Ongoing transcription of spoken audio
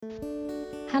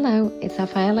Hello, it's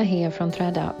Rafaela here from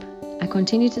ThreadUp. I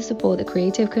continue to support the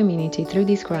creative community through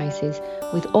this crisis,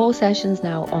 with all sessions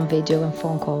now on video and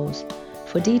phone calls.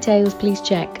 For details, please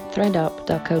check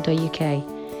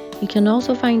threadup.co.uk. You can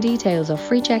also find details of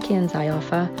free check-ins I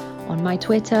offer on my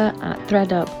Twitter at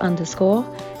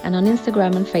threadup_, and on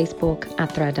Instagram and Facebook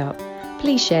at threadup.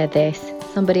 Please share this.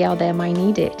 Somebody out there might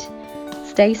need it.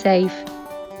 Stay safe,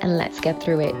 and let's get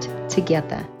through it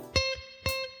together.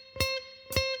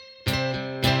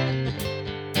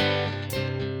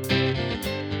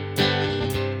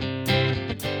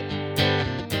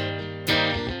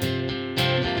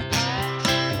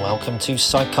 Welcome to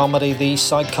Psychomedy, the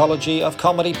Psychology of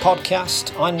Comedy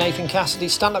podcast. I'm Nathan Cassidy,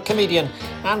 stand-up comedian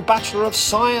and Bachelor of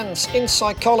Science in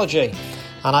Psychology.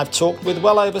 And I've talked with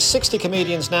well over 60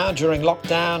 comedians now during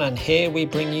lockdown, and here we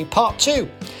bring you part 2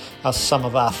 of some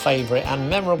of our favourite and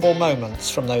memorable moments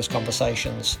from those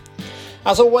conversations.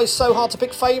 As always, so hard to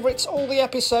pick favourites. All the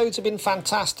episodes have been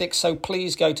fantastic, so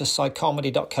please go to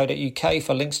psychomedy.co.uk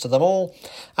for links to them all,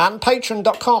 and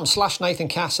patreon.com/Nathan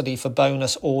Cassidy for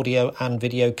bonus audio and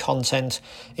video content,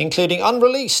 including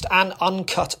unreleased and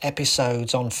uncut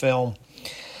episodes on film.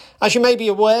 As you may be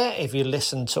aware, if you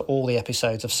listen to all the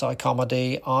episodes of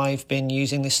Psychomedy, I've been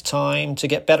using this time to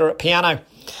get better at piano.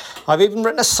 I've even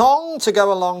written a song to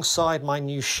go alongside my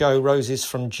new show, Roses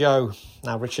from Joe.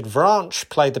 Now, Richard Vranch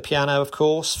played the piano, of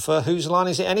course, for Whose Line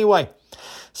Is It Anyway?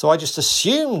 So I just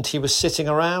assumed he was sitting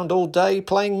around all day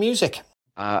playing music.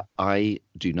 I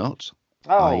do not.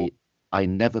 Oh. I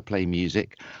never play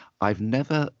music. I've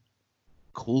never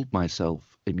called myself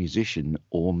a musician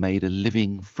or made a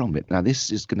living from it. Now,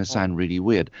 this is going to sound really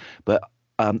weird, but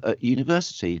at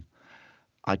university,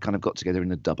 I kind of got together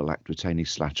in a double act with Tony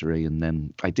Slattery, and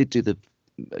then I did do the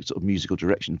sort of musical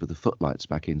direction for the Footlights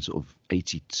back in sort of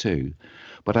 82.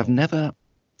 But I've never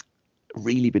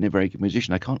really been a very good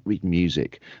musician. I can't read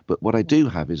music, but what I do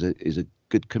have is a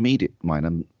good comedic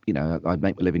mind. I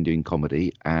make my living doing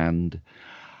comedy, and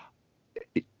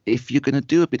if you're going to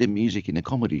do a bit of music in a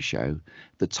comedy show,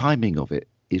 the timing of it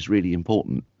is really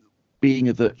important. Being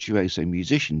a virtuoso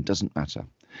musician doesn't matter.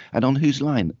 And on Whose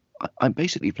Line, I'm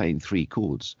basically playing 3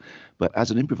 chords, but as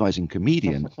an improvising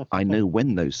comedian, I know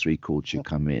when those 3 chords should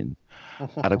come in,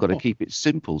 and I've got to keep it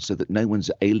simple so that no one's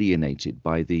alienated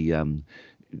by the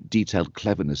detailed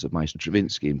cleverness of my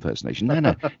Stravinsky impersonation.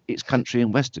 No, it's country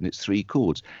and western, it's 3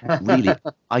 chords. Really,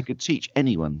 I could teach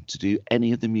anyone to do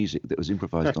any of the music that was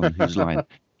improvised on Whose Line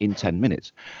in 10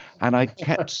 minutes. And I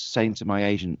kept saying to my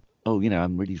agent,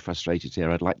 I'm really frustrated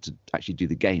here. I'd like to actually do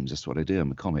the games. That's what I do.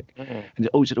 I'm a comic. And he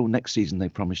always said, next season they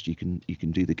promised you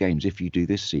can do the games if you do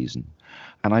this season.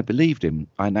 And I believed him.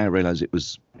 I now realise it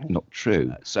was not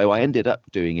true. So I ended up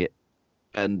doing it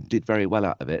and did very well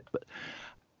out of it.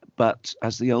 But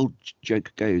as the old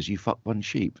joke goes, you fuck one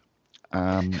sheep.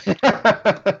 Well,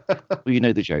 you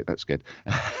know the joke. That's good.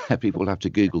 People will have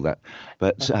to Google that.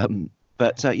 But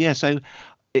yeah. So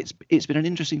it's been an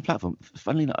interesting platform.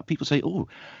 Funnily enough, people say,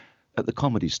 at the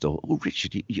Comedy Store,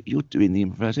 Richard, you're doing the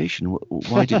improvisation.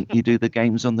 Why didn't you do the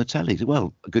games on the telly?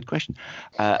 Well, a good question.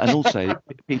 And also,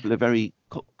 people are very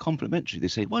complimentary. They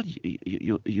say, well,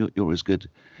 you're as good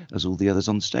as all the others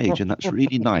on stage. And that's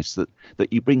really nice that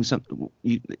you bring some.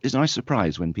 It's a nice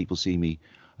surprise when people see me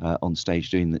on stage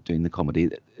doing the comedy.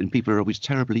 And people are always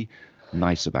terribly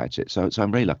nice about it. So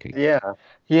I'm very lucky.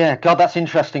 Yeah. God, that's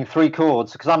interesting. 3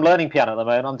 chords, because I'm learning piano at the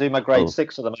moment. I'm doing my grade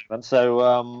 6 at the moment. So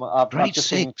I've just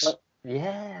 6.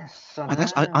 Yes.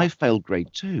 I failed grade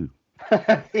 2.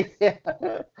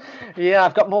 Yeah,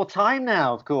 I've got more time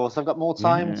now, of course. I've got more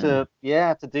time to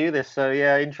do this. So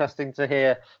interesting to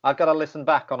hear. I've got to listen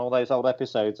back on all those old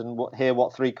episodes and hear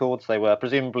what 3 chords they were.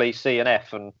 Presumably C and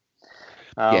F and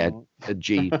a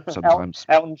G sometimes.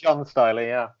 Elton John style,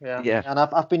 yeah. And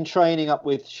I've been training up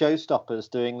with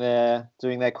Showstoppers doing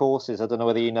their courses. I don't know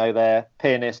whether you know their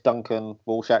pianist Duncan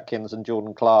Walsh-Atkins and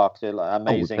Jordan Clark. They're like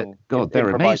amazing.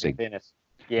 They're amazing pianists.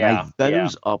 Yeah,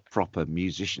 those are proper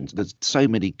musicians. There's so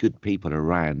many good people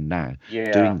around now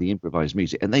doing the improvised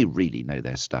music, and they really know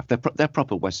their stuff. They're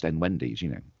proper West End Wendy's,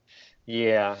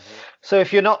 Yeah. So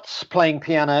if you're not playing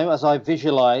piano, as I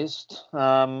visualized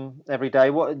every day,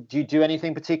 what do you do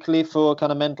anything particularly for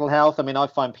kind of mental health? I mean, I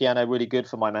find piano really good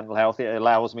for my mental health. It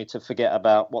allows me to forget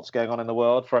about what's going on in the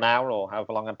world for an hour or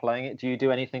however long I'm playing it. Do you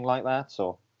do anything like that?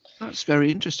 Or that's very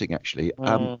interesting, actually.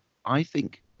 I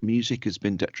think music has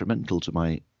been detrimental to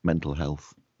my mental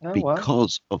health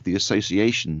because of the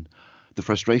association. The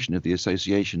frustration of the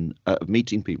association of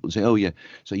meeting people and say,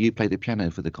 so you play the piano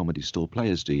for the Comedy Store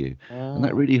Players, do you? And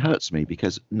that really hurts me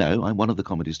because, no, I'm one of the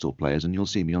Comedy Store Players and you'll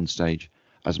see me on stage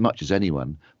as much as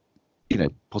anyone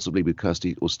possibly with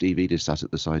Kirsty or Steve Edith sat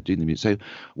at the side doing the music. So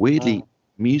weirdly,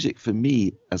 music for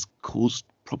me has caused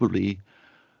probably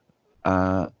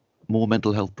more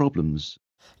mental health problems.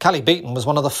 Callie Beaton was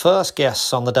one of the first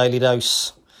guests on the Daily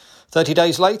Dose. 30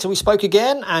 days later, we spoke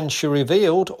again, and she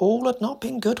revealed all had not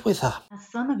been good with her. As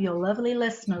some of your lovely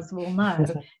listeners will know,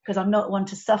 because I'm not one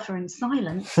to suffer in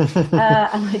silence, and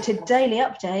I did daily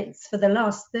updates for the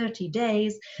last 30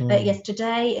 days. Yes,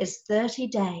 today is 30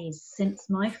 days since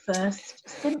my first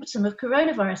symptom of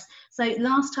coronavirus. So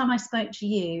last time I spoke to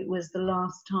you was the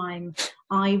last time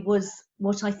I was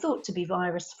what I thought to be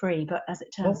virus-free, but as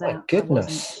it turns out, goodness. I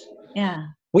wasn't. Yeah.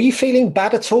 Were you feeling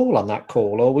bad at all on that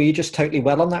call, or were you just totally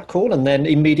well on that call, and then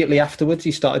immediately afterwards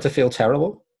you started to feel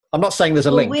terrible? I'm not saying there's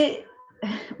a link.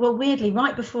 Weirdly,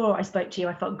 right before I spoke to you,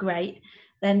 I felt great.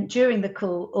 Then during the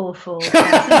call, awful. As soon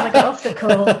as I got off the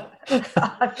call,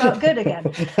 I felt good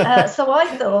again. So I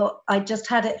thought I just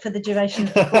had it for the duration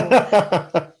of the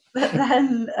call. But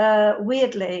then,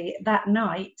 weirdly, that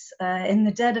night, in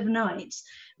the dead of night,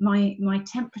 my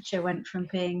temperature went from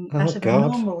being that of a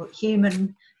normal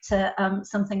human to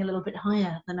something a little bit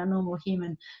higher than a normal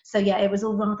human. So yeah, it was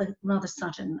all rather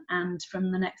sudden, and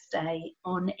from the next day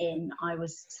on in, I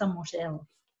was somewhat ill.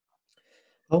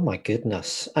 Oh my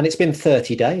goodness. And it's been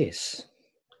 30 days.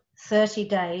 30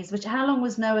 days, which, how long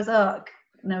was Noah's Ark?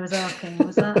 Noah's Arking,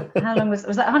 was that? How long was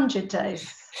that 100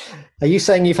 days? Are you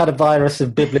saying you've had a virus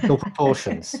of biblical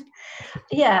proportions?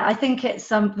 Yeah, I think it's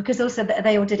because also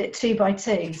they all did it 2 by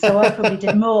 2, so I probably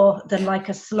did more than like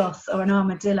a sloth or an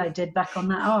armadillo did back on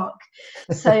that ark.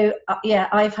 So yeah,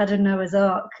 I've had a Noah's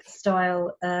Ark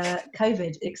style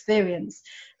COVID experience,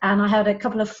 and I had a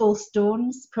couple of false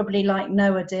dawns, probably like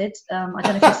Noah did. I don't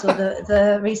know if you saw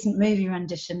the recent movie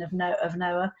rendition of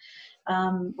Noah.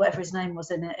 Whatever his name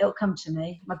was in it, it'll come to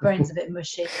me. My brain's a bit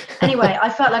mushy. Anyway, I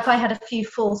felt like I had a few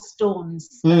false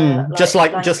dawns, just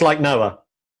like Noah.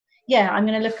 Yeah, I'm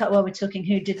going to look up while we're talking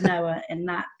who did Noah in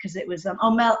that, because it was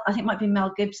Mel. I think it might be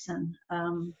Mel Gibson.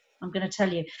 I'm going to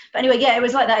tell you. But anyway, yeah, it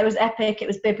was like that. It was epic. It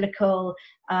was biblical.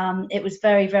 It was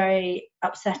very, very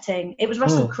upsetting. It was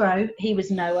Russell Crowe. He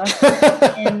was Noah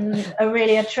in a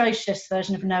really atrocious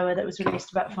version of Noah that was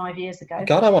released about 5 years ago.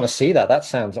 God, I want to see that. That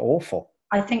sounds awful.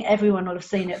 I think everyone will have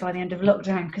seen it by the end of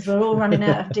lockdown, because we've all run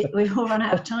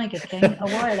out of Tiger King a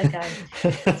while ago.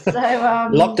 So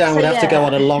lockdown would have to go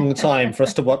on a long time for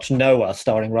us to watch Noah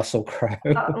starring Russell Crowe.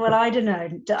 Well, I don't know.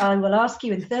 I will ask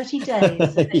you in 30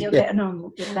 days that you're getting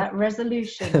on with that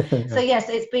resolution. So yes,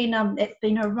 it's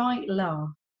been a right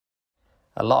laugh.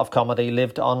 A lot of comedy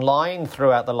lived online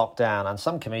throughout the lockdown, and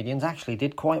some comedians actually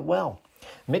did quite well.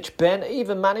 Mitch Benn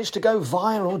even managed to go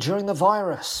viral during the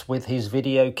virus with his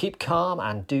video "Keep Calm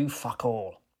and Do Fuck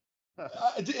All."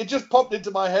 It just popped into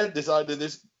my head, this idea,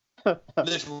 this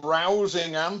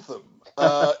rousing anthem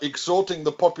exhorting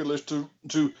the populace to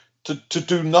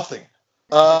do nothing.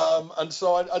 And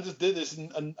so I just did this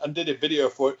and did a video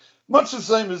for it, much the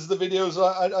same as the videos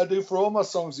I do for all my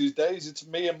songs these days. It's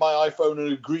me and my iPhone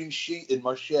and a green sheet in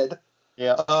my shed.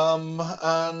 Yeah.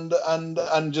 And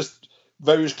just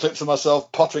various clips of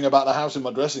myself pottering about the house in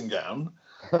my dressing gown,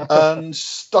 and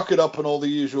stuck it up in all the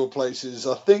usual places.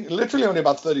 I think literally only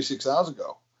about 36 hours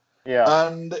ago. Yeah.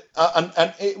 And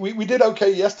we did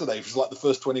okay yesterday, which was like the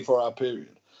first 24-hour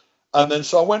period. And then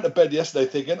so I went to bed yesterday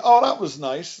thinking, oh, that was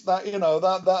nice. That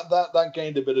that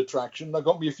gained a bit of traction. That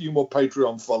got me a few more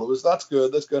Patreon followers. That's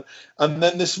good. And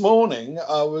then this morning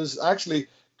I was actually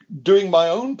doing my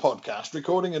own podcast,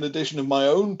 recording an edition of my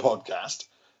own podcast.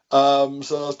 So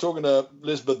I was talking to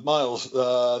Elizabeth Miles,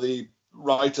 the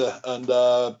writer and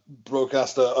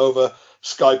broadcaster, over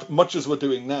Skype, much as we're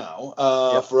doing now,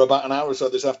 for about an hour or so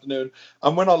this afternoon.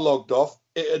 And when I logged off,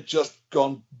 it had just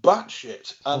gone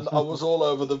batshit. And I was all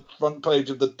over the front page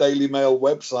of the Daily Mail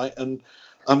website, and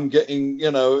I'm getting,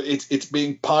 it's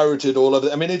being pirated all over.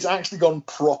 I mean, it's actually gone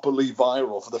properly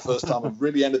viral for the first time of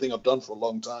really anything I've done for a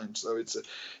long time. So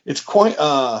it's quite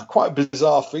a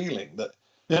bizarre feeling that,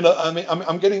 I mean,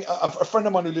 I'm getting a friend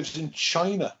of mine who lives in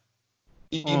China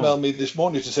emailed me this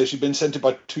morning to say she'd been sent it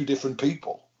by 2 different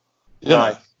people.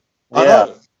 Right. I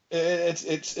know.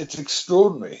 It's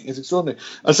extraordinary. It's extraordinary.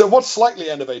 And so what's slightly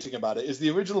enervating about it is the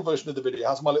original version of the video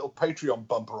has my little Patreon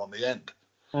bumper on the end,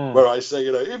 where I say,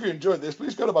 if you enjoyed this,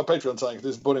 please go to my Patreon site because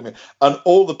this is supporting me. And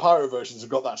all the pirate versions have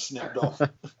got that snipped off.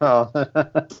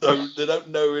 So they don't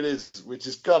know who it is, which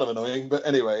is kind of annoying. But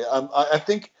anyway, I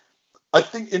think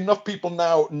enough people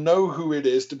now know who it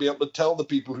is to be able to tell the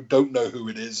people who don't know who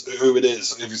it is,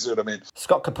 if you see what I mean.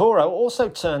 Scott Caporo also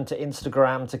turned to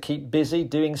Instagram to keep busy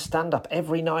doing stand-up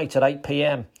every night at 8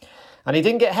 p.m. And he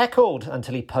didn't get heckled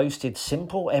until he posted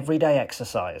simple everyday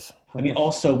exercise. I mean,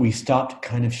 also, we stopped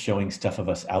kind of showing stuff of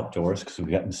us outdoors because we've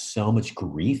gotten so much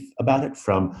grief about it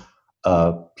from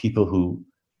people who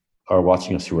are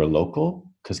watching us who are local.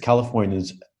 Because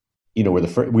Californians, we were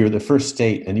the first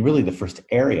state and really the first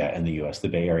area in the U.S., the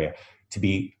Bay Area, to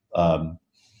be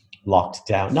locked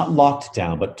down, not locked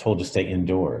down, but told to stay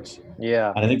indoors.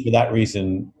 Yeah. And I think for that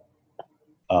reason,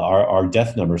 our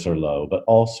death numbers are low, but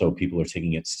also people are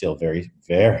taking it still very,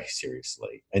 very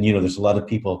seriously. And, there's a lot of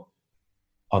people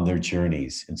on their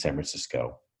journeys in San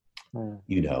Francisco,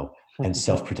 and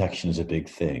self-protection is a big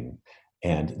thing.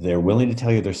 And they're willing to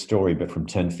tell you their story, but from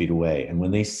 10 feet away. And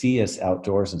when they see us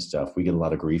outdoors and stuff, we get a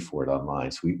lot of grief for it online.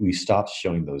 So we stopped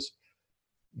showing those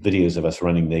videos of us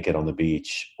running naked on the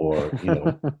beach or,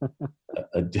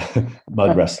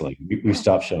 mud wrestling. We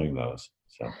stopped showing those.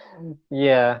 So.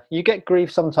 Yeah, you get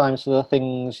grief sometimes for the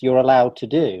things you're allowed to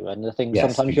do and the things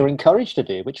sometimes you're encouraged to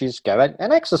do, which is go out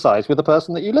and exercise with the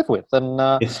person that you live with. And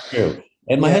it's true.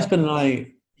 And my husband and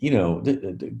I,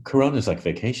 the Corona is like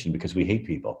vacation because we hate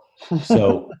people.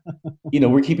 So,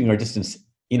 we're keeping our distance,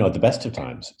 at the best of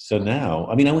times. So now,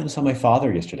 I went and saw my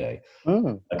father yesterday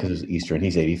because it was Easter and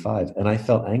he's 85. And I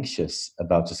felt anxious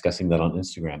about discussing that on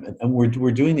Instagram. And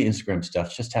we're doing the Instagram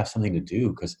stuff just to have something to do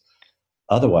because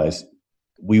otherwise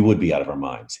we would be out of our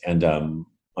minds. And I'm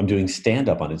doing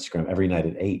stand-up on Instagram every night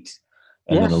at 8.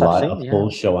 And then a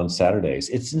full show on Saturdays.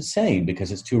 It's insane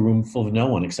because it's to a room full of no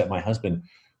one except my husband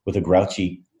with a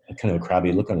grouchy, kind of a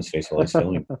crabby look on his face while he's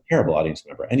filming. Terrible audience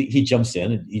member. And he jumps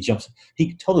in and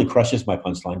he totally crushes my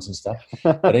punchlines and stuff.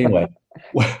 But anyway,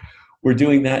 we're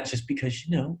doing that just because,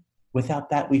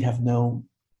 without that, we'd have no,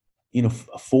 a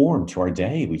form to our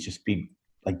day. We'd just be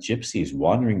like gypsies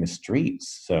wandering the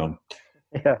streets. So,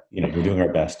 we're doing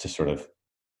our best to sort of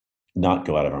not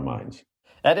go out of our minds.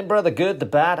 Edinburgh, the good, the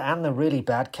bad, and the really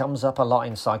bad comes up a lot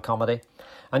in Psychomedy.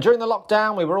 And during the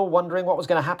lockdown, we were all wondering what was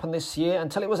going to happen this year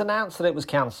until it was announced that it was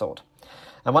cancelled.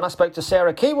 And when I spoke to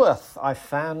Sarah Keyworth, I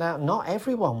found out not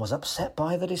everyone was upset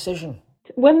by the decision.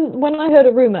 When I heard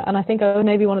a rumour, and I think I was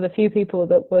maybe one of the few people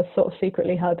that were sort of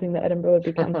secretly hoping that Edinburgh would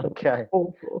be cancelled,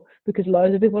 awful, because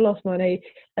loads of people lost money,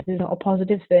 and it's not a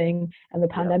positive thing, and the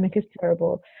pandemic is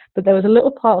terrible. But there was a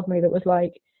little part of me that was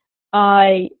like,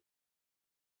 I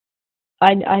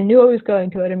knew I was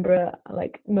going to Edinburgh,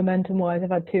 like momentum-wise.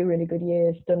 I've had 2 really good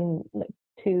years, done like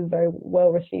 2 very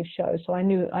well-received shows, so I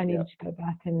knew I needed to go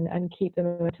back and keep the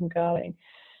momentum going.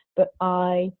 But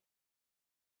I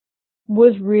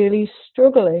was really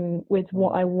struggling with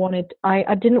what I wanted.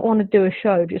 I didn't want to do a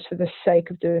show just for the sake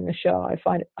of doing a show. I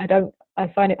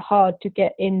find it hard to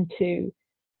get into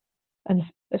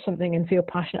something and feel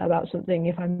passionate about something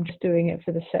if I'm just doing it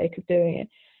for the sake of doing it.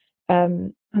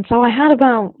 And so I had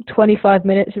about 25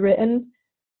 minutes written,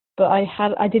 but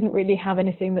I didn't really have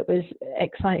anything that was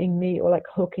exciting me or like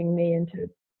hooking me into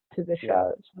the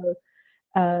show.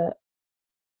 So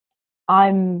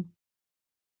I'm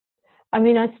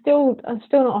still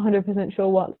not 100% sure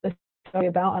what the show is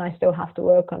about, and I still have to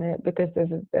work on it because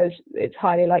it's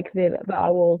highly likely that I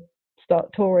will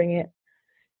start touring it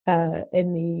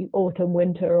in the autumn,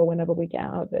 winter, or whenever we get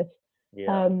out of this.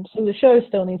 So the show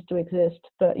still needs to exist,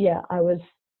 but I was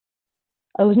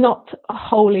not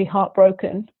wholly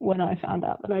heartbroken when I found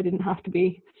out that I didn't have to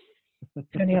be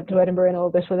turning up to Edinburgh in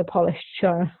August with a polished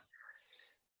show.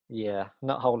 Yeah,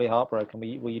 not wholly heartbroken.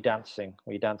 Were you dancing?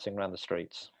 Were you dancing around the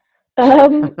streets?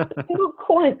 Not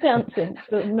quite dancing,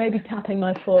 but maybe tapping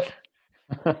my foot.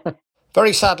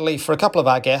 Very sadly, for a couple of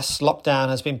our guests, lockdown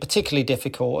has been particularly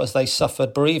difficult as they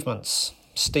suffered bereavements.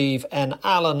 Steve N.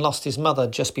 Allen lost his mother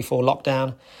just before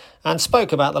lockdown and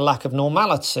spoke about the lack of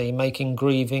normality making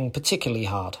grieving particularly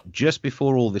hard. Just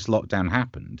before all this lockdown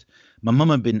happened, my mum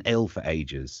had been ill for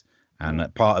ages,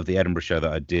 and part of the Edinburgh show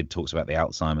that I did talks about the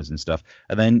Alzheimer's and stuff,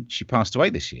 and then she passed away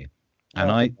this year.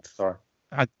 And sorry.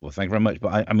 Well, thank you very much.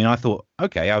 But I thought,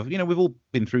 okay, we've all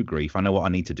been through grief. I know what I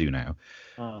need to do now.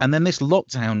 And then this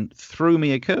lockdown threw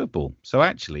me a curveball. So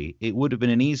actually, it would have been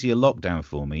an easier lockdown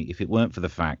for me if it weren't for the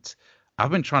fact I've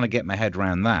been trying to get my head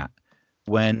around that,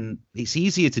 when it's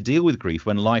easier to deal with grief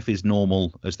when life is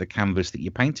normal as the canvas that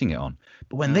you're painting it on.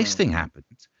 But when this thing happened,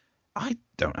 I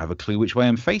don't have a clue which way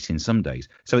I'm facing some days.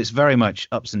 So it's very much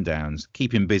ups and downs,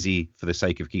 keeping busy for the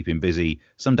sake of keeping busy.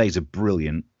 Some days are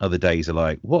brilliant. Other days are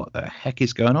like, what the heck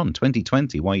is going on?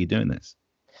 2020, why are you doing this?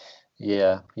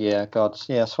 Yeah, God,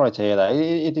 yeah, sorry to hear that.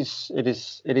 It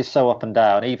is so up and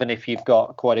down, even if you've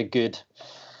got quite a good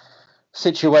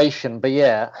situation. But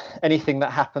yeah, anything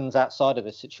that happens outside of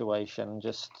this situation,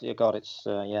 just God, it's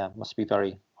must be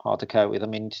very hard to cope with. I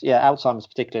mean, Alzheimer's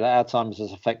particularly. Alzheimer's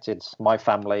has affected my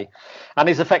family,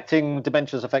 and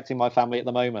dementia is affecting my family at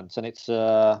the moment, and it's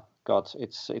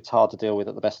it's hard to deal with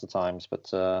at the best of times,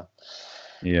 but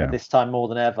at this time more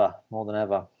than ever.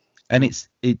 And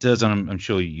it does, and I'm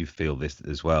sure you feel this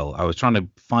as well. I was trying to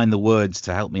find the words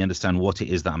to help me understand what it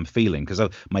is that I'm feeling, because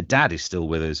my dad is still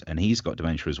with us and he's got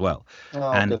dementia as well.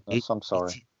 Oh, and goodness, I'm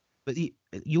sorry. But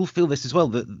you'll feel this as well,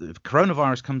 that the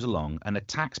coronavirus comes along and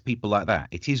attacks people like that.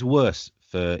 It is worse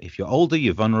for if you're older,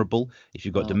 you're vulnerable. If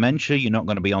you've got dementia, you're not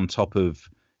going to be on top of,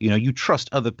 you trust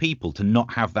other people to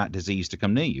not have that disease to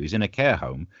come near you. He's in a care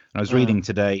home. And I was reading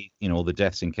today, all the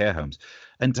deaths in care homes.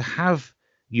 And to have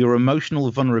your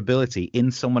emotional vulnerability in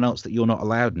someone else that you're not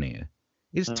allowed near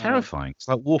is terrifying. It's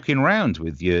like walking around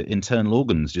with your internal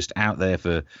organs just out there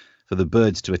for the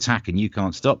birds to attack and you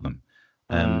can't stop them.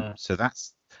 So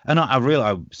that's, and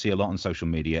I see a lot on social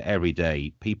media every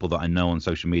day. People that I know on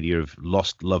social media have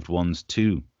lost loved ones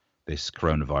to this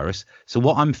coronavirus. So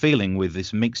what I'm feeling with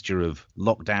this mixture of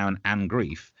lockdown and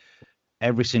grief,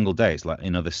 every single day, it's like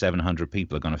another 700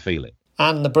 people are going to feel it.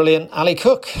 And the brilliant Ali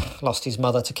Cook lost his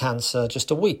mother to cancer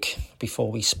just a week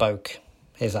before we spoke.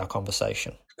 Here's our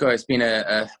conversation. God, it's been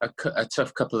a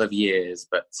tough couple of years,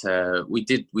 but we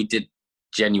did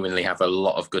genuinely have a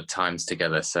lot of good times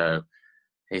together. So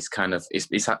it's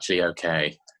actually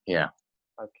okay. Yeah.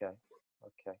 Okay.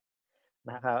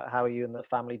 How are you and the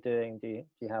family doing? Do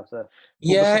you have the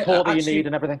support that you need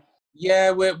and everything?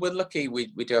 Yeah, we're lucky. We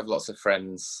do have lots of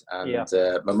friends, and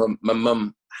my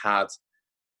mum had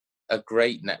a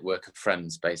great network of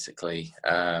friends. Basically,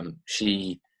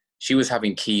 she was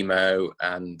having chemo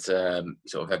and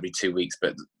sort of every 2 weeks,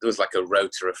 but there was like a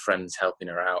rota of friends helping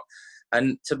her out.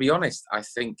 And to be honest, I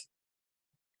think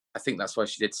that's why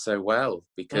she did so well,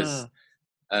 because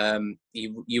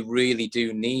you really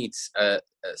do need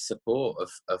support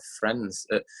of friends,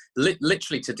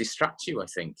 literally to distract you. I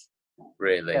think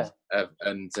really,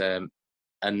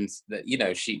 and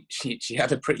she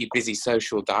had a pretty busy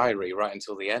social diary right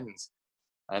until the end,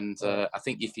 and I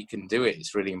think if you can do it,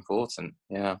 it's really important.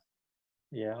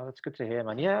 Yeah, that's good to hear,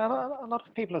 man. Yeah, a lot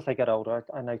of people as they get older,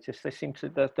 I notice they seem to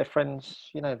their friends,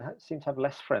 seem to have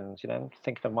less friends.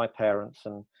 Thinking of my parents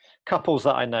and couples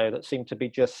that I know that seem to be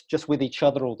just with each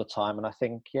other all the time. And I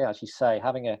think, as you say,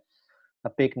 having a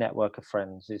big network of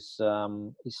friends is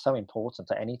so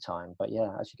important at any time. But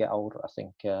as you get older, I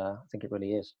think it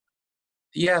really is.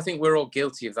 Yeah, I think we're all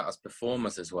guilty of that as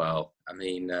performers as well. I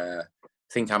mean, I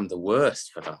think I'm the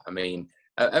worst for that. I mean,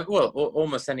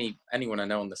 almost anyone I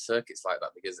know on the circuit's like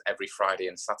that, because every Friday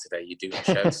and Saturday you're doing a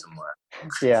show somewhere.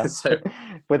 Yeah, so,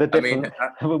 with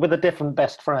a different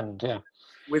best friend. Yeah,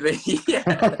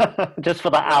 just for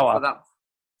that hour,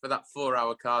 for that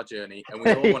 4-hour car journey, and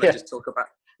we all want to just talk about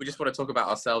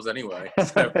ourselves anyway.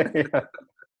 So.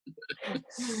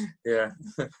 Yeah.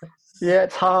 Yeah,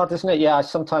 it's hard, isn't it? Yeah, I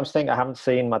sometimes think I haven't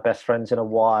seen my best friends in a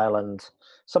while, and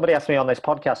somebody asked me on this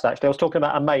podcast, actually, I was talking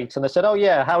about a mate, and they said, "Oh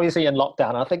yeah, how is he in lockdown?"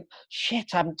 And I think, shit,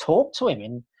 I haven't talked to him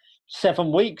in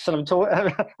 7 weeks, and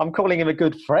I'm calling him a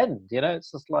good friend.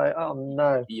 It's just like, oh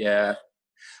no. Yeah,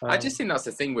 I just think that's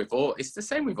the thing with all. It's the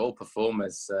same with all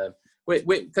performers.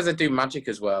 Because I do magic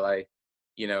as well. I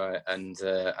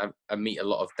meet a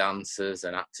lot of dancers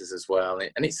and actors as well,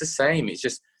 and it's the same. It's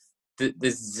just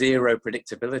there's zero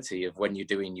predictability of when you're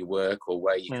doing your work or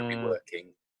where you can be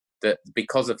working. That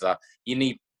because of that, you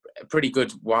need pretty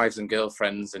good wives and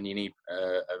girlfriends, and you need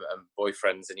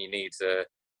boyfriends, and you need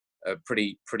a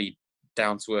pretty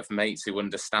down to earth mates who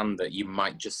understand that you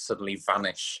might just suddenly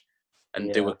vanish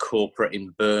and do a corporate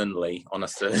in Burnley on a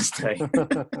Thursday.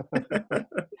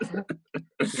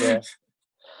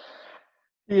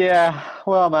 Yeah,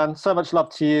 well, man, so much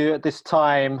love to you at this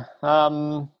time.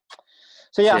 I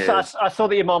saw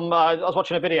that your mum, I was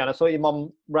watching a video and I saw your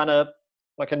mum ran a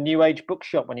new age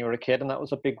bookshop when you were a kid, and that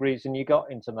was a big reason you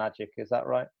got into magic. Is that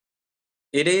right?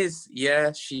 It is.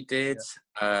 Yeah, she did.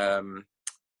 Yeah.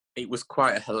 It was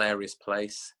quite a hilarious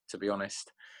place, to be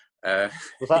honest. Was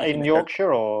that in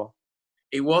Yorkshire or?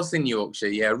 It was in Yorkshire.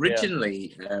 Yeah.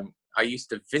 Originally, I used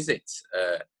to visit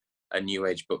a new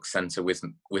age book centre with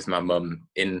my mum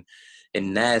in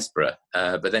Knaresborough,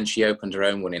 but then she opened her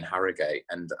own one in Harrogate,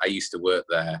 and I used to work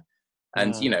there.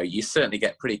 And you certainly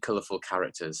get pretty colourful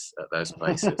characters at those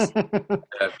places.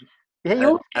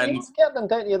 You get them,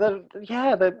 don't you? They're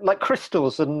like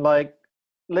crystals and like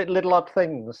little odd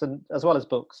things, and as well as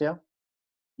books. Yeah.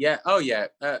 Yeah. Oh, yeah.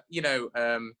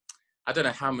 I don't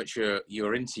know how much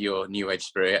you're into your new age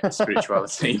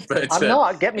spirituality, but I'm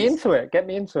not. Get me into it.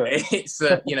 It's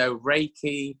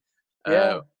Reiki,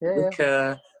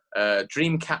 Wicca,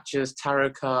 dream catchers,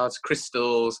 tarot cards,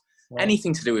 crystals,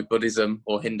 anything to do with Buddhism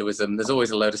or Hinduism. There's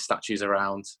always a load of statues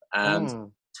around,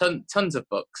 and tons of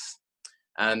books.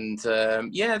 And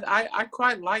I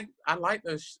quite like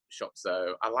those shops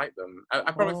though. I like them.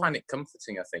 I probably find it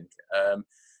comforting, I think.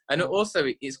 And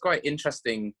also it's quite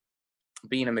interesting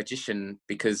being a magician,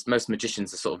 because most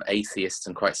magicians are sort of atheists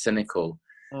and quite cynical.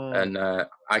 And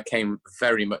I came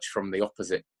very much from the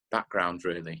opposite background,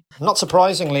 really. Not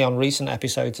surprisingly, on recent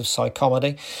episodes of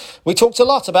Psychomedy, we talked a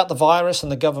lot about the virus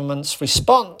and the government's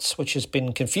response, which has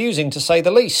been confusing to say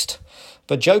the least.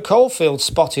 But Joe Caulfield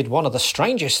spotted one of the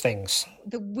strangest things.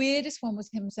 The weirdest one was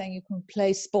him saying you can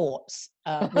play sports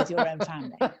with your own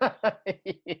family.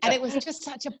 And it was just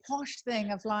such a posh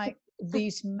thing of like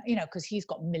these, because he's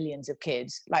got millions of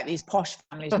kids, like these posh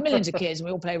families, millions of kids, and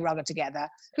we all play rugby together.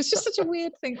 It was just such a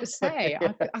weird thing to say.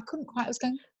 I couldn't quite, I was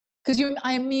going, because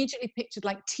I immediately pictured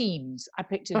like teams. I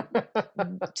pictured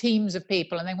teams of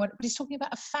people, and they went, but he's talking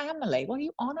about a family. What are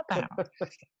you on about?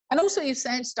 And also you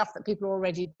said stuff that people are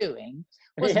already doing.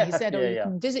 Wasn't it? He said, you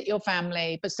can visit your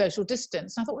family, but social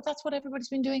distance. And I thought, well, that's what everybody's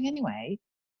been doing anyway.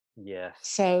 Yes.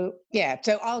 So,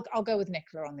 so I'll go with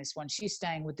Nicola on this one. She's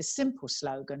staying with the simple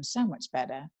slogan, so much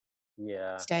better.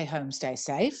 Yeah. Stay home, stay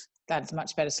safe. That's a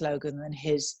much better slogan than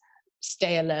his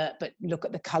stay alert, but look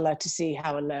at the colour to see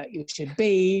how alert you should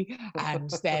be, and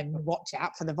then watch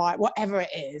out for the virus, whatever it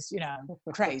is,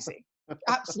 crazy.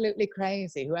 Absolutely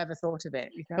crazy. Whoever thought of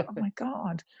it? You go, oh my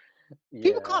God. Yeah.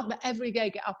 People can't every day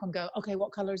get up and go, okay,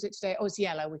 what colour is it today? Oh, it's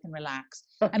yellow, we can relax.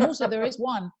 And also there is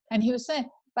one, and he was saying,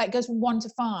 like, it goes from 1 to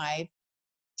 5.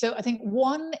 So I think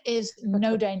 1 is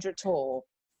no danger at all.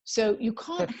 So you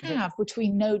can't have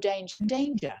between no danger and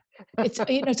danger. It's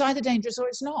it's either dangerous or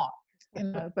it's not.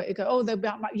 But you go, oh, they're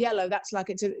about yellow, that's like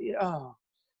it's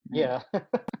yeah.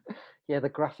 Yeah, the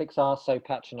graphics are so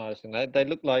patronizing. They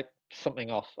look like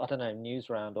something off, I don't know,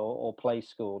 Newsround or Play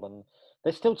School, and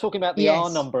they're still talking about the R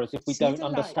number as if we don't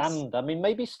understand. I mean,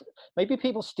 maybe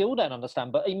people still don't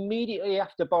understand, but immediately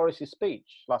after Boris's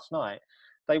speech last night,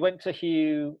 they went to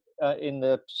Hugh in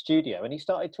the studio, and he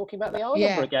started talking about the R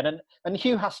number again, and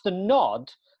Hugh has to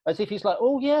nod as if he's like,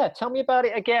 oh yeah, tell me about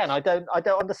it again. I don't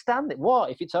understand it. What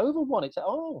if it's over 1? It's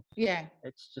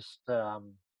it's just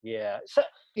So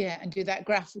and do that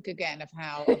graphic again of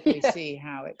how we see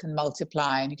how it can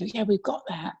multiply, and you go, we've got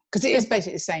that, because it is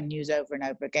basically the same news over and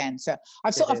over again. So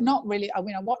I've sort of not really. I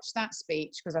watched that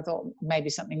speech because I thought maybe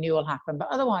something new will happen, but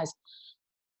otherwise,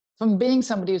 from being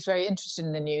somebody who's very interested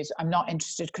in the news, I'm not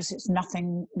interested because there's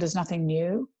nothing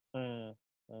new. And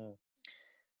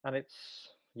it's.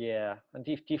 Yeah, and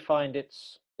do you find it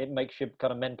makes your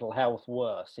kind of mental health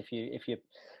worse if you're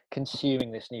consuming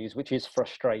this news, which is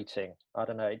frustrating? I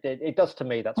don't know. It does to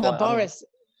me. That's why Boris.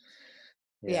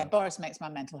 Boris makes my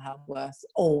mental health worse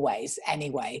always.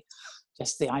 Anyway,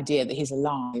 just the idea that he's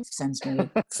alive sends me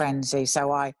frenzy.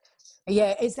 So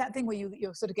it's that thing where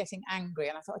you're sort of getting angry,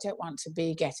 and I thought I don't want to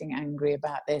be getting angry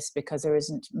about this because there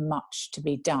isn't much to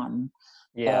be done.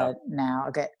 Now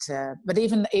I get but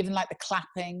even like the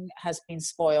clapping has been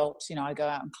spoilt. I go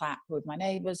out and clap with my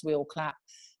neighbours, we all clap.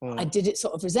 I did it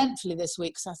sort of resentfully this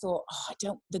week because I thought,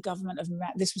 the government of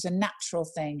this was a natural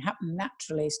thing, happened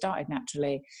naturally, started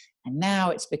naturally, and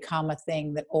now it's become a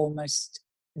thing that almost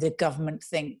the government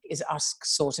think is us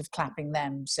sort of clapping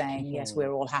them, saying yes,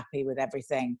 we're all happy with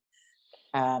everything.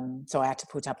 So I had to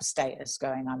put up a status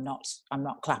going, I'm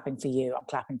not clapping for you, I'm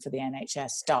clapping for the NHS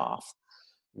staff.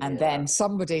 And then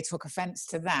somebody took offence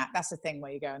to that. That's the thing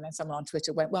where you go, and then someone on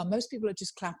Twitter went, well, most people are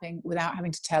just clapping without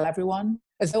having to tell everyone,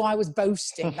 as though I was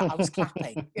boasting that I was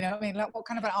clapping. You know what I mean? Like, what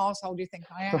kind of an arsehole do you think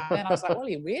I am? And then I was like, well,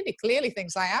 he really clearly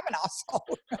thinks I am an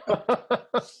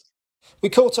arsehole. We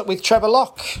caught up with Trevor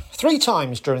Locke 3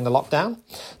 times during the lockdown.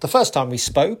 The first time we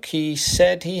spoke, he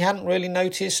said he hadn't really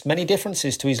noticed many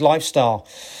differences to his lifestyle,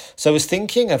 so was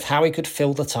thinking of how he could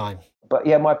fill the time. But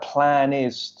yeah, my plan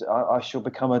is I shall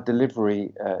become a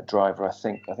delivery driver. I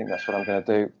think that's what I'm going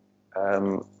to do.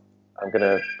 I'm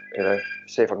going to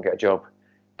see if I can get a job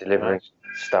delivering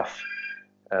stuff.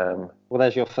 Well,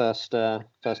 there's your first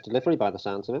delivery by the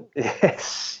sounds of it.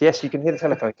 Yes, you can hear the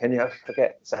telephone, can you? I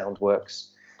forget sound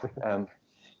works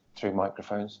through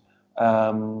microphones.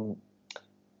 Do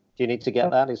you need to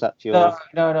get that? Is that yours?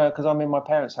 No, because I'm in my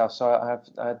parents' house, so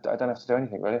I don't have to do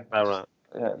anything really. Oh, right.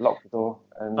 Lock the door.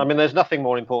 And... I mean, there's nothing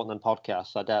more important than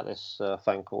podcasts. I doubt this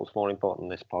phone call is more important than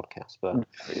this podcast. But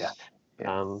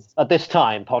at this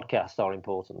time, podcasts are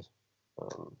important.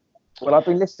 Well, I've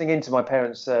been listening into my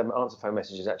parents' answer phone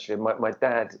messages, actually. My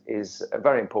dad is a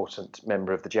very important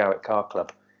member of the Jowett Car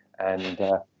Club, and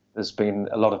there's been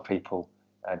a lot of people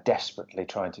desperately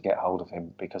trying to get hold of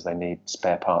him because they need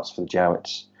spare parts for the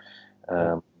Jowetts.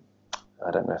 I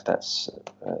don't know if that's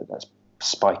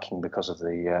spiking because of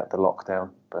the lockdown,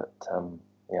 but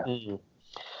yeah. Mm.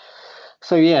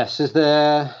 So yes, is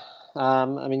there?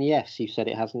 I mean, yes, you said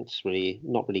it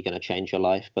not really going to change your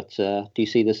life, but do you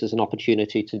see this as an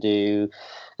opportunity to do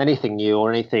anything new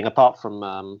or anything apart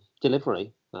from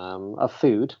delivery of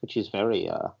food, which is very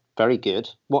good?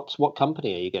 What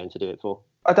company are you going to do it for?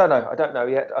 I don't know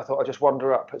yet. I thought I'd just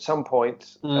wander up at some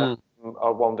point.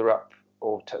 I'll wander up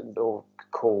or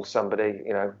call somebody,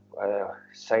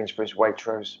 Sainsbury's,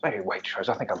 Waitrose, maybe Waitrose.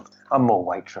 I think I'm more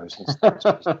Waitrose than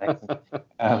Sainsbury's.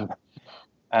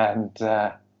 And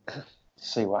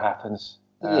see what happens.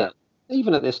 Yeah,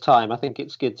 even at this time, I think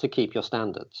it's good to keep your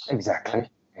standards. Exactly.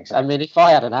 I mean, if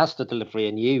I had an Asda delivery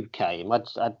and you came,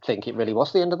 I'd think it really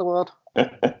was the end of the world.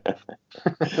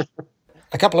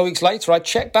 A couple of weeks later, I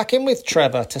checked back in with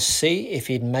Trevor to see if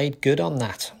he'd made good on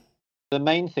that. The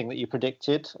main thing that you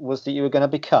predicted was that you were going to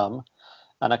become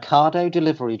an Ocado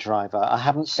delivery driver. I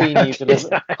haven't seen you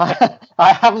deliver.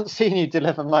 I haven't seen you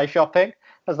deliver my shopping.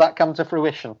 Has that come to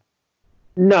fruition?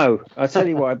 No, I'll tell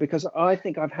you why. Because I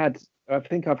think I've had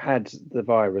the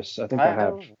virus. I think I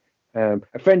have. A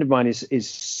friend of mine is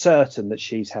certain that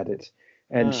she's had it,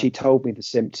 and she told me the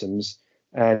symptoms.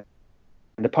 And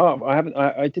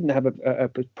I didn't have a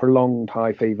prolonged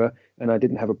high fever, and I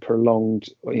didn't have a prolonged,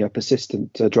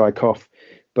 persistent dry cough.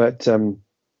 But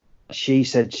she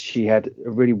said she had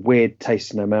a really weird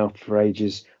taste in her mouth for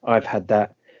ages. I've had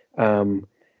that, and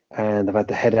I've had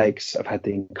the headaches. I've had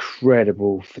the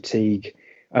incredible fatigue.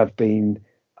 I've been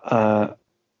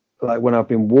when I've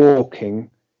been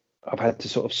walking, I've had to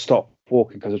sort of stop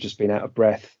walking because I've just been out of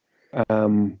breath. I've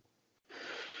been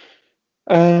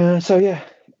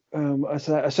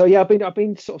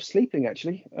sort of sleeping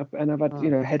actually, and I've had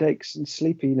headaches and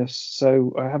sleepiness,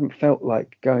 so I haven't felt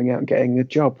like going out and getting a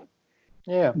job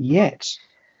yet.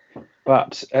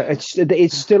 But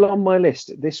it's still on my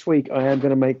list. This week I am going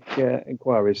to make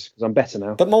inquiries because I'm better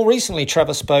now. But more recently,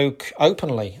 Trevor spoke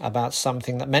openly about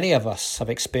something that many of us have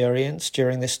experienced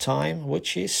during this time,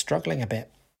 which is struggling a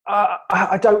bit.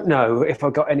 I don't know if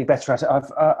I got any better at it.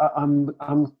 I'm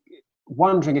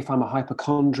wondering if I'm a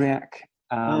hypochondriac.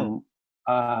 I've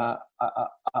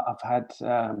had,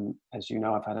 as you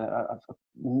know, I've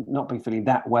not been feeling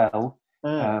that well,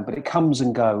 but it comes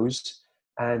and goes,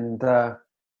 and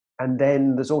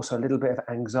then there's also a little bit of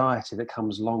anxiety that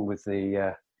comes along with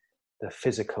the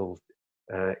physical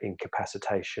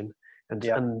incapacitation,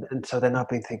 and so then I've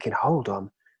been thinking, hold on,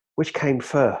 which came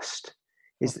first?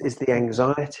 Is the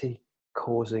anxiety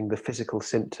causing the physical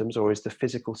symptoms, or is the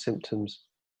physical symptoms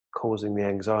causing the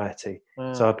anxiety?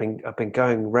 So I've been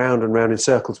going round and round in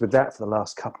circles with that for the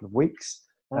last couple of weeks.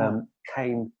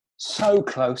 Came so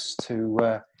close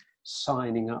to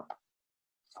signing up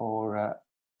for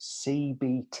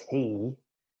CBT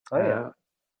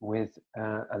with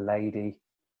a lady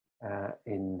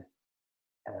in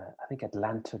I think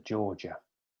Atlanta, Georgia.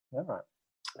 All right.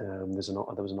 There was an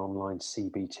online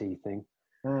CBT thing.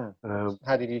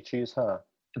 How did you choose her?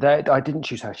 I didn't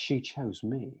choose her. She chose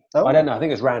me. Oh. I don't know. I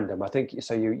think it's random. I think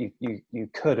so. You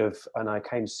could have, and I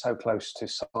came so close to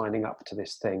signing up to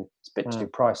this thing. It's a bit too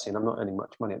pricey, and I'm not earning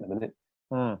much money at the minute.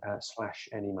 /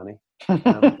 any money.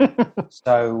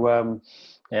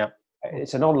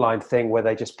 It's an online thing where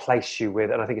they just place you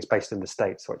with, and I think it's based in the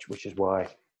States, which is why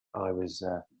I was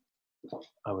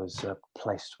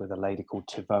placed with a lady called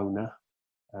Tivona,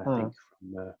 I think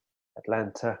from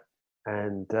Atlanta,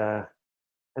 and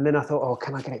then I thought,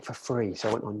 can I get it for free? So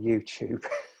I went on YouTube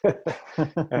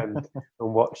and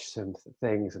watched some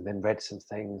things, and then read some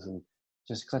things, and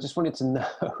just because I just wanted to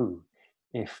know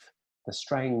if the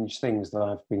strange things that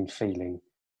I've been feeling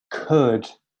could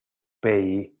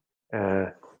be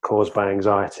caused by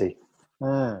anxiety.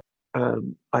 I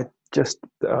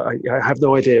have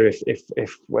no idea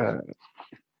if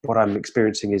what I'm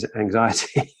experiencing is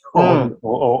anxiety,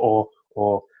 or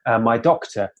my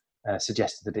doctor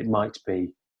suggested that it might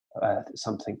be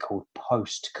something called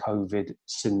post-COVID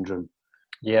syndrome.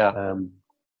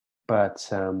 But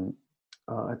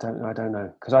I don't know,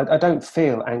 because I don't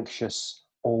feel anxious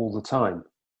all the time.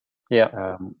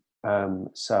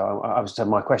 So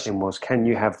my question was, can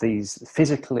you have these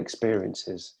physical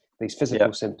experiences, these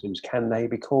physical symptoms, can they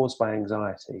be caused by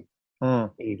anxiety,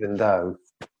 even though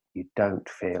you don't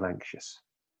feel anxious?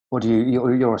 What do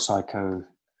you're a psycho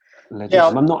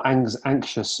legend. I'm not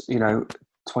anxious,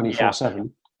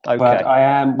 24/7. But I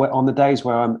am on the days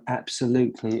where I'm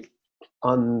absolutely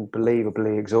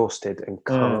unbelievably exhausted and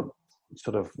can't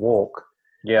sort of walk.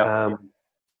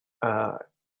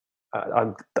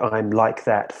 I'm like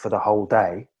that for the whole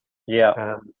day.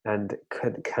 Yeah. And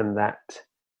can that,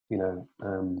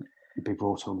 be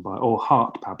brought on by, or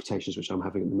heart palpitations, which I'm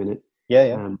having at the minute.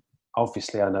 Yeah.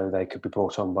 Obviously, I know they could be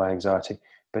brought on by anxiety,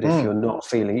 but if you're not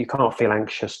feeling, you can't feel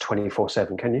anxious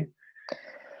 24/7, can you?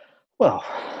 Well,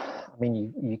 I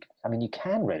mean, you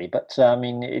can really, but I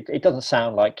mean, it doesn't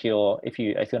sound like if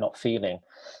you're not feeling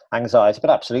anxiety, but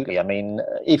absolutely. I mean,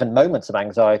 even moments of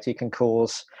anxiety can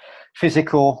cause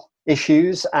physical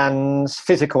issues, and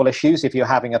physical issues, if you're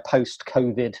having a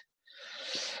post-COVID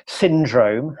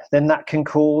syndrome, then that can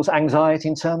cause anxiety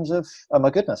in terms of, oh my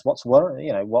goodness, what's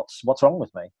wrong with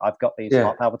me? I've got these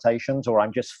heart palpitations, or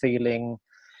I'm just feeling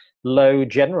low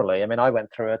generally. I mean, I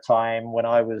went through a time when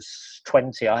I was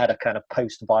 20, I had a kind of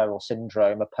post-viral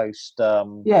syndrome, a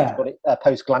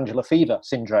post-glandular fever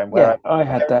syndrome. Where I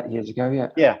had that years ago,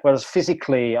 where I was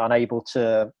physically unable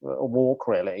to walk,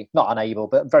 really. Not unable,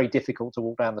 but very difficult to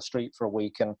walk down the street for a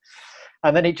week. And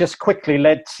then it just quickly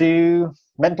led to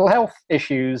mental health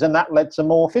issues, and that led to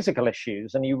more physical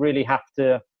issues. And you really have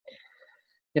to,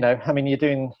 you're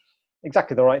doing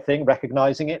exactly the right thing,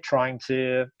 recognizing it, trying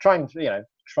to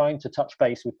touch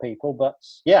base with people. But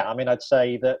I'd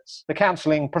say that the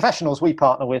counselling professionals we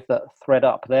partner with at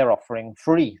ThreadUp, they're offering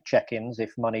free check-ins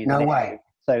if money's no way.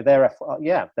 So they're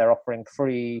offering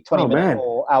free 20-minute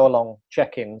or hour-long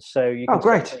check-ins. So you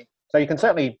can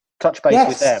certainly touch base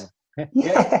with them.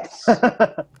 Yes.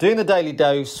 Doing the Daily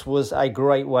Dose was a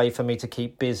great way for me to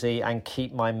keep busy and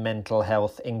keep my mental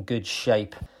health in good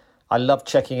shape. I loved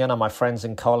checking in on my friends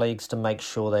and colleagues to make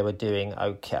sure they were doing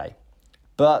okay.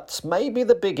 But maybe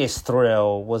the biggest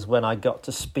thrill was when I got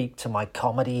to speak to my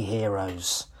comedy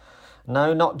heroes.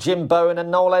 No, not Jim Bowen and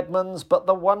Noel Edmonds, but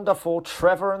the wonderful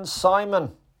Trevor and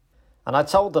Simon. And I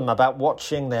told them about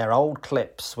watching their old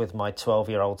clips with my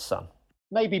 12-year-old son.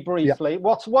 Maybe briefly,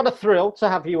 what a thrill to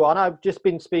have you on. I've just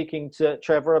been speaking to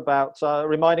Trevor about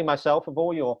reminding myself of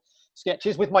all your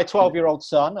sketches with my 12-year-old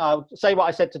son. I'll say what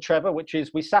I said to Trevor, which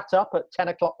is we sat up at 10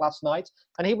 o'clock last night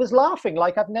and he was laughing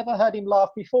like I've never heard him laugh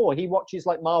before. He watches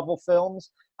like Marvel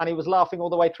films and he was laughing all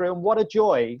the way through. And what a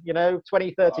joy,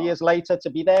 20, 30 years later to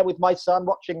be there with my son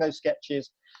watching those sketches.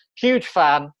 Huge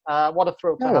fan. What a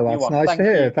thrill to have you on. Nice to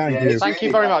hear. Thank you. Thank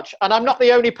you very much. And I'm not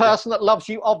the only person that loves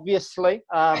you, obviously.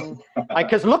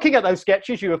 Because looking at those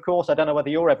sketches, you, of course, I don't know whether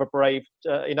you're ever brave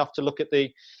enough to look at the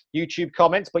YouTube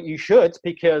comments, but you should,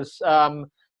 because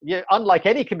unlike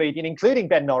any comedian, including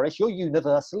Ben Norris, you're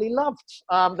universally loved.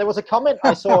 There was a comment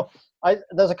I saw.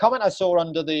 There's a comment I saw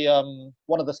under the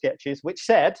one of the sketches, which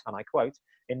said, and I quote,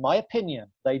 "In my opinion,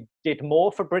 they did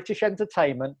more for British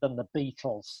entertainment than the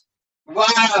Beatles." Wow!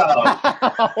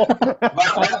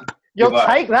 You'll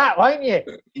take that, won't you?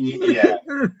 Yeah.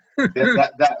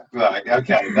 That right.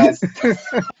 Okay. That's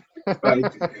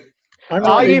right. I'm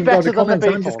not even going to comment.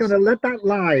 I'm just going to let that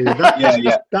lie.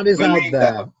 That is out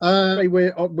there.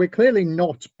 We're clearly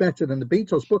not better than the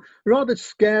Beatles, but rather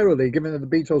scarily, given that the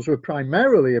Beatles were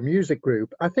primarily a music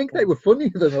group, I think they were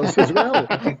funnier than us as well.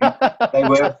 They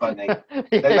were funny.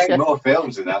 They make more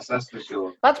films than us, that's for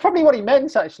sure. That's probably what he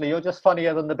meant, actually. You're just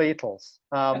funnier than the Beatles.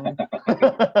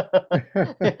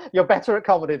 You're better at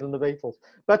comedy than the Beatles.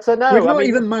 But no, we've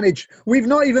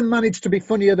not even managed to be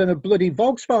funnier than a bloody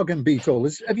Volkswagen Beetle.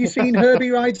 Have you seen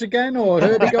Herbie Rides Again, or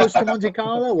Herbie Goes to Monte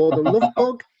Carlo, or The Love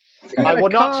Bug? I will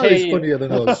not hear you. Funnier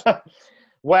than us.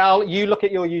 Well, you look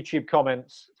at your YouTube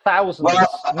comments. Thousands,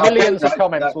 millions of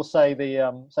comments will say the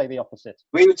opposite.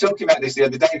 We were talking about this the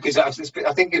other day because I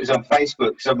think it was on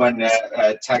Facebook. Someone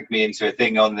tagged me into a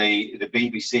thing on the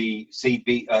BBC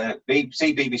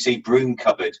BBC broom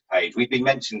cupboard page. We've been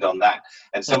mentioned on that,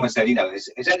 and someone said,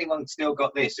 has anyone still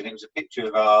got this? And it was a picture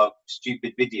of our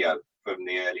stupid video from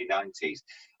the early 90s.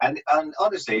 And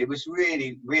honestly, it was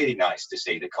really, really nice to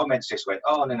see. The comments just went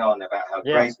on and on about how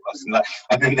great it was.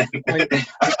 And then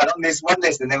on this one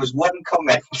list, and there was one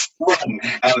comment,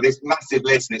 out of this massive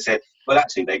list, and it said, well,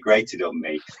 actually, they grated on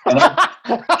me. And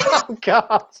oh,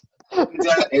 God.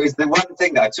 It was the one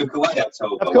thing that I took away. I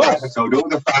told my wife, I told all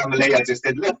the family. I just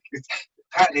said, look,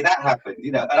 apparently that happened,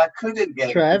 and I couldn't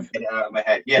get it out of my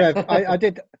head. Yeah, Trev,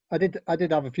 I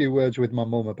did have a few words with my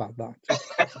mum about that.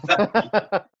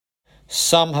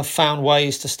 Some have found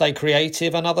ways to stay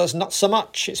creative and others not so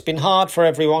much. It's been hard for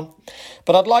everyone.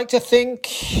 But I'd like to think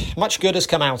much good has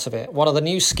come out of it. One of the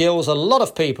new skills a lot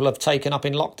of people have taken up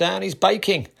in lockdown is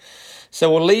baking. So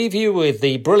we'll leave you with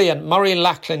the brilliant Murray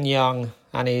Lachlan-Young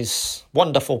and his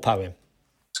wonderful poem.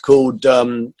 It's called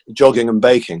Jogging and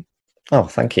Baking. Oh,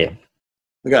 thank you.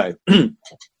 Okay.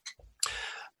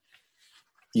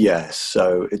 Yes,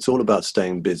 so it's all about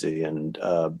staying busy and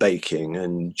baking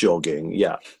and jogging.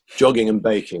 Yeah, jogging and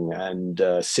baking and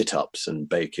sit-ups and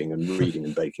baking and reading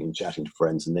and baking and chatting to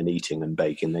friends and then eating and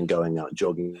baking, then going out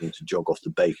jogging to jog off the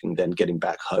baking, then getting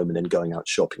back home and then going out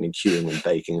shopping and queuing and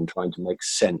baking and trying to make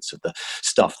sense of the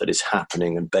stuff that is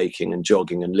happening and baking and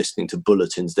jogging and listening to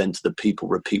bulletins, then to the people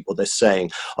repeat what they're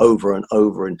saying over and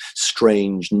over in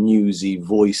strange newsy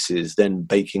voices, then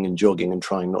baking and jogging and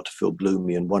trying not to feel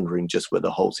gloomy and wondering just where the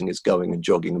whole thing is going, and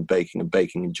jogging and baking and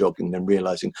baking and jogging, then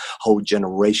realizing whole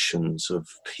generations of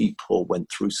people went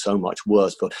through so much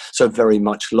worse for so very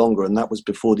much longer, and that was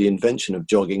before the invention of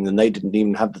jogging, and they didn't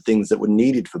even have the things that were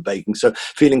needed for baking. So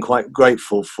feeling quite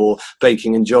grateful for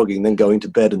baking and jogging, then going to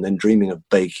bed and then dreaming of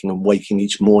baking and waking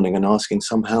each morning and asking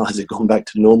somehow has it gone back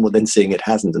to normal, then seeing it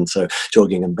hasn't, and so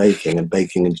jogging and baking and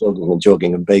baking and jogging and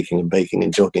jogging and baking and baking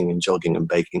and jogging and jogging and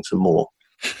baking some more.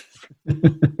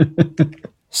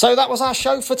 So that was our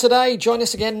show for today. Join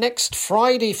us again next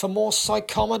Friday for more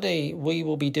Psychomedy. We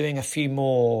will be doing a few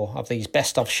more of these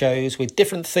best of shows with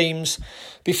different themes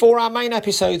before our main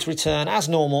episodes return as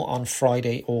normal on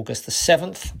Friday, August the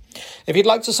 7th. If you'd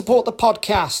like to support the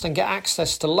podcast and get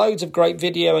access to loads of great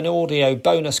video and audio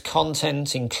bonus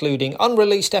content, including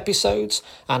unreleased episodes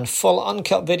and full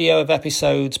uncut video of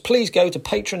episodes, please go to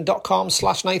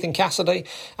patreon.com/Nathan Cassidy,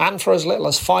 and for as little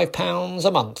as £5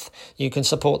 a month, you can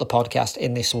support the podcast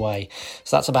in this way.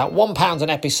 So that's about £1 an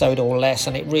episode or less,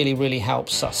 and it really, really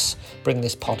helps us bring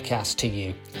this podcast to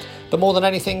you. But more than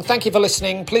anything, thank you for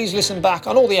listening. Please listen back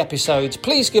on all the episodes.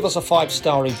 Please give us a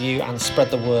 5-star review and spread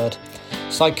the word.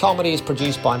 Psychomedy is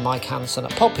produced by Mike Hansen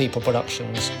at Pod People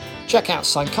Productions. Check out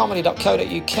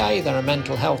psychomedy.co.uk. There are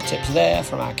mental health tips there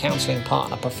from our counselling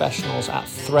partner professionals at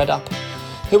ThreadUp,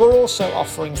 who are also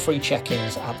offering free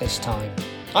check-ins at this time.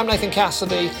 I'm Nathan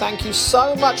Cassidy. Thank you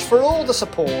so much for all the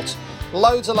support.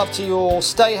 Loads of love to you all.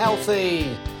 Stay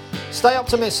healthy. Stay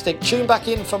optimistic. Tune back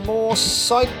in for more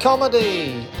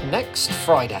Psychomedy next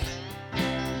Friday.